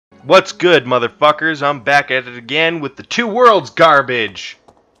What's good, motherfuckers? I'm back at it again with the Two Worlds garbage.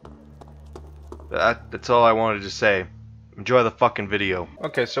 That's all I wanted to say. Enjoy the fucking video.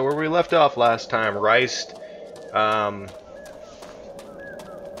 Okay, so where we left off last time, Rice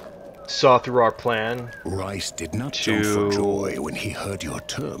saw through our plan. Rice did not jump for joy when he heard your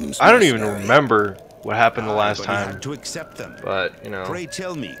terms. I don't even remember what happened the last time. Had to accept them. But, you know. Pray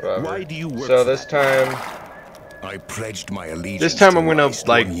tell me, whatever. why do you work So for this time, I pledged my allegiance. This time I'm gonna Rice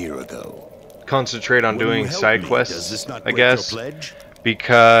like 1 year ago. Concentrate on Will you doing help side me? quests, Does this not I break guess, your pledge?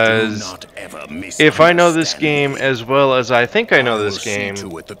 because Do not ever if I know this misunderstand game me. as well as I think I know will this see game,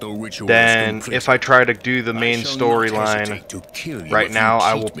 to it that the ritual is then completed. if I try to do the main I shall not storyline hesitate to kill you right if now, you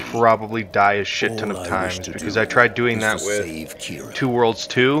I will cheat me. probably die a shit ton All of I times wish to because do I tried doing is that to with save Kira. Two Worlds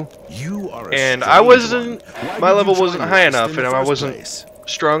 2, You are a and strange I wasn't, one. Why my did level you wasn't join high Rice enough, in and the I first wasn't place?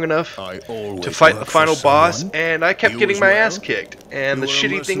 strong enough I always to fight the work for final boss, someone. and I kept You getting as my well? ass kicked. And the You are a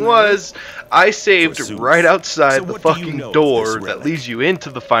shitty thing mercenary? was, I saved Forsooth. right outside So the what do you fucking know of door this that relic? leads you into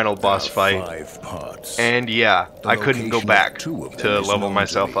the final boss There are fight. 5 parts. And yeah, The I couldn't go location of back 2 of them to is level known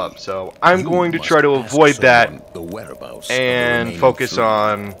myself to me. up. So I'm You going to must try to ask avoid that someone the whereabouts of the and remaining focus 3.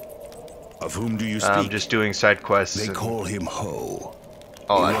 on Of whom do you speak? just doing side quests. They and call him Ho.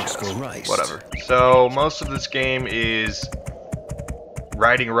 all He that works jazz. for Rice. Whatever. So most of this game is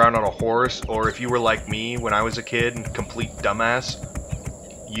riding around on a horse, or if you were like me when I was a kid and complete dumbass,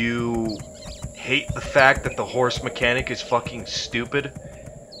 you hate the fact that the horse mechanic is fucking stupid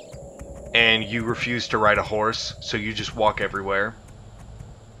and you refuse to ride a horse, so you just walk everywhere.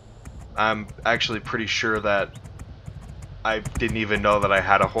 I'm actually pretty sure that I didn't even know that I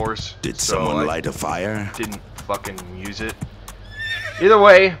had a horse. Did so someone I light a fire? didn't fucking use it. Either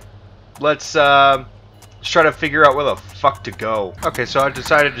way, let's try to figure out where the fuck to go. Okay, so I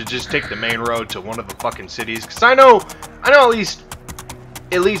decided to just take the main road to one of the fucking cities, because I know at least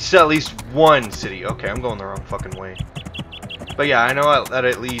at least one city. Okay, I'm going the wrong fucking way. But yeah, I know that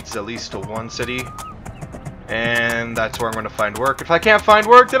it leads at least to one city, and that's where I'm going to find work. If I can't find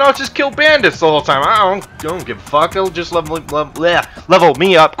work, then I'll just kill bandits the whole time. I don't give a fuck. They'll just level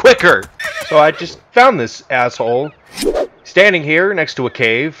me up quicker. So I just found this asshole standing here next to a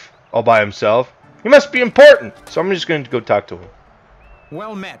cave all by himself. He must be important, so I'm just going to go talk to him.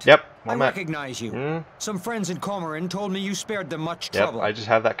 Well met. Yep, I well met. recognize you. Mm. Some friends in Cormoran told me you spared them much Yep, trouble. I just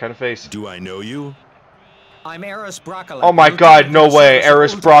have that kind of face. Do I know you? I'm Eris Broccolette. Oh my god, no way,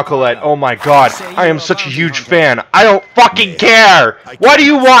 Eris Broccolette. Oh my god, I am such a huge fan. I don't fucking care! What do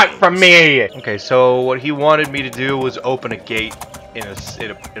you want from me? Okay, so what he wanted me to do was open a gate in a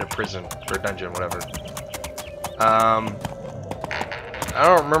prison, or a dungeon, whatever. I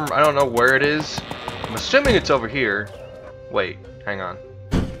don't remember, I don't know where it is. I'm assuming it's over here. Wait, hang on.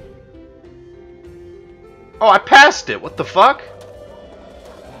 Oh, I passed it, what the fuck?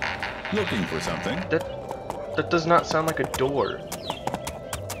 Looking for something? That does not sound like a door.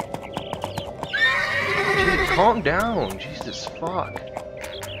 Dude, calm down. Jesus fuck.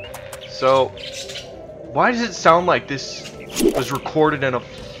 So, why does it sound like this was recorded in a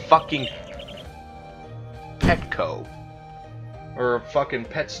fucking Petco? Or a fucking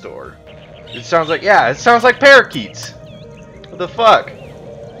pet store? It sounds like, yeah, it sounds like parakeets. What the fuck?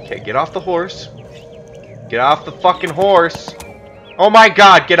 Okay, get off the horse. Get off the fucking horse. Oh my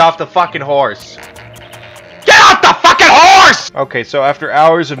god, get off the fucking horse. Get off the fucking horse! Okay, so after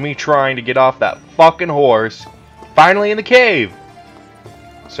hours of me trying to get off that fucking horse, finally in the cave.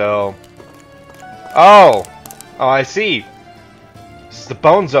 So, oh, I see. This is the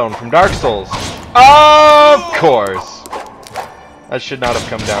Bone Zone from Dark Souls. Of course. That should not have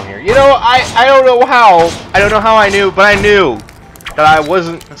come down here. You know, I don't know how. I don't know how I knew, but I knew that I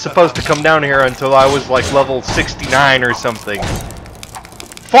wasn't supposed to come down here until I was like level 69 or something.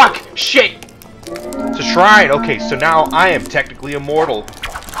 Fuck! Shit! It's a shrine. Okay, so now I am technically immortal.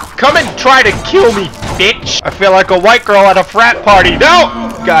 Come and try to kill me, bitch! I feel like a white girl at a frat party.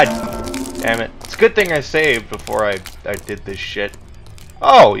 No! God damn it. It's a good thing I saved before I did this shit.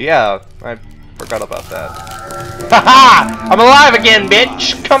 Oh, yeah. I forgot about that. Haha! I'm alive again,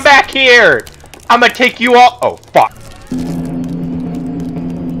 bitch! Come back here! I'm gonna take you all. Oh, fuck.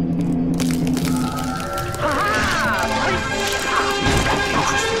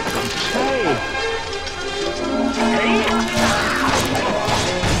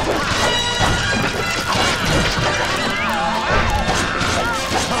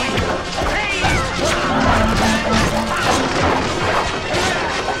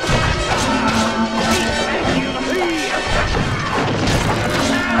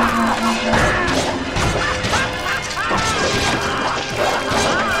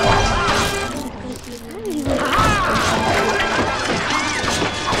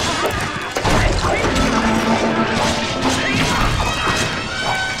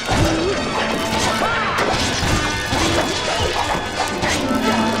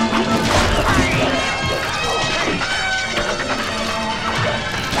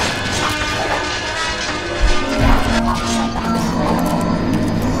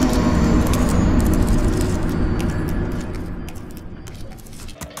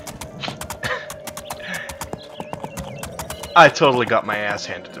 I totally got my ass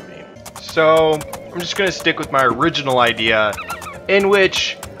handed to me. So, I'm just gonna stick with my original idea, in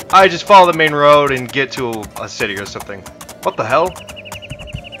which I just follow the main road and get to a city or something. What the hell?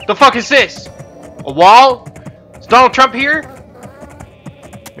 The fuck is this? A wall? Is Donald Trump here?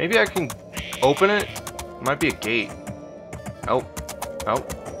 Maybe I can open it? It might be a gate. Oh. Oh.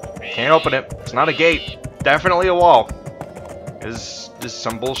 Can't open it. It's not a gate. Definitely a wall. Is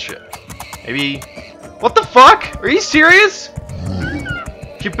some bullshit. Maybe... What the fuck? Are you serious?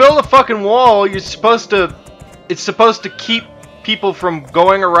 If you build a fucking wall, you're supposed to... It's supposed to keep people from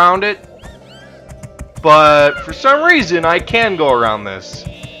going around it. But for some reason, I can go around this.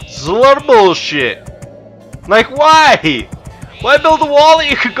 This is a lot of bullshit. Like, why? Why build a wall that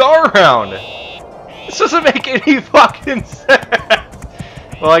you could go around? This doesn't make any fucking sense.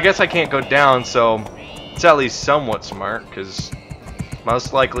 Well, I guess I can't go down, so it's at least somewhat smart, because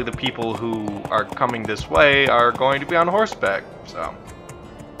most likely the people who are coming this way are going to be on horseback, so.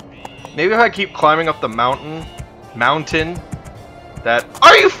 Maybe if I keep climbing up the mountain, that...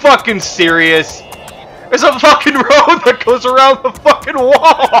 Are you fucking serious? There's a fucking road that goes around the fucking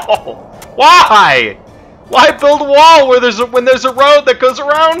wall! Why? Why build a wall where when there's a road that goes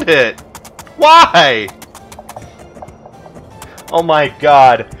around it? Why? Oh my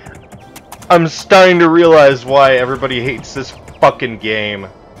god. I'm starting to realize why everybody hates this fucking game.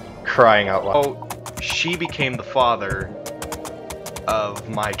 Crying out loud. Oh, she became the father of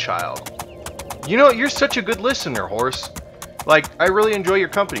my child. You know, you're such a good listener, horse. Like, I really enjoy your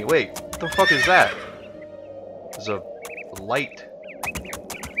company. Wait, what the fuck is that? There's a light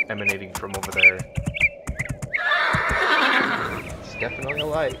emanating from over there. It's definitely a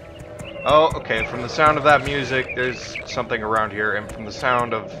light. Oh, okay, from the sound of that music, there's something around here, and from the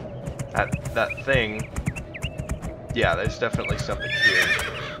sound of that thing, yeah, there's definitely something here.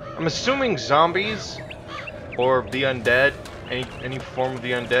 I'm assuming zombies, or the undead, any form of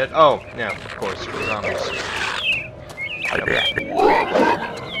the undead. Oh, yeah, of course, zombies. Yep.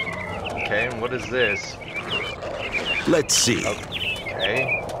 Okay, and what is this? Let's see.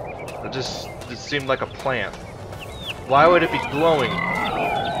 Okay, it just seemed like a plant. Why would it be glowing?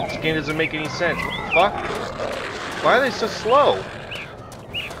 This game doesn't make any sense. What the fuck? Why are they so slow?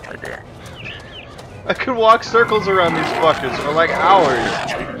 I could walk circles around these fuckers for like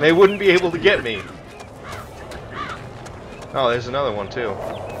hours. They wouldn't be able to get me. Oh, there's another one too.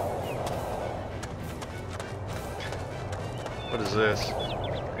 What is this?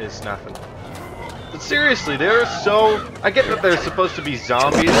 It's nothing. But seriously, they're so... I get that they're supposed to be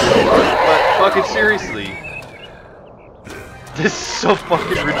zombies, but fucking seriously. This is so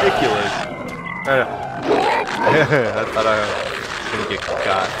fucking ridiculous. I thought I was gonna get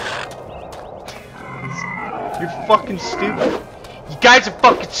caught. You're fucking stupid. You guys are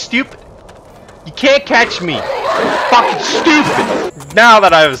fucking stupid. You can't catch me. You're fucking stupid. Now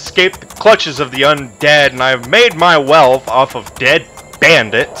that I've escaped the clutches of the undead and I've made my wealth off of dead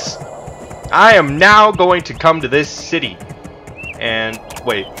bandits, I am now going to come to this city. And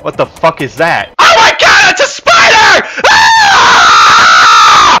wait, what the fuck is that? Oh my god, it's a spider!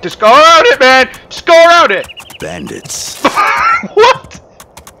 Ah! Just go around it, man. Just go around it. Bandits. What?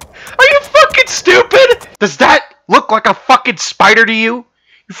 Are you fucking stupid? Does that look like a fucking spider to you?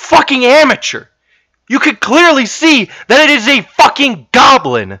 You fucking amateur. You could clearly see that it is a fucking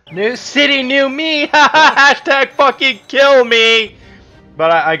goblin. New city, new me. Hashtag fucking kill me.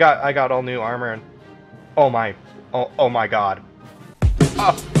 But I got all new armor and oh my god.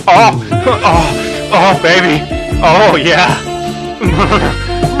 Oh baby. Oh yeah.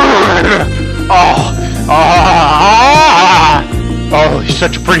 Oh, he's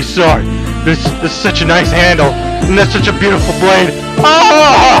such a pretty sword. This is such a nice handle, and that's such a beautiful blade.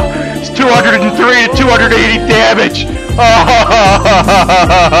 Oh, it's 203 to 280 damage.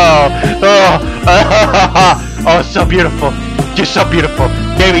 Oh, it's so beautiful. You're so beautiful,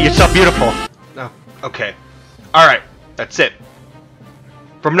 baby. You're so beautiful. Oh, okay. All right, that's it.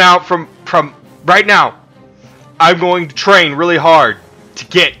 From right now, I'm going to train really hard to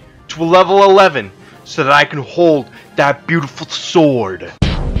get to a level 11 so that I can hold that beautiful sword.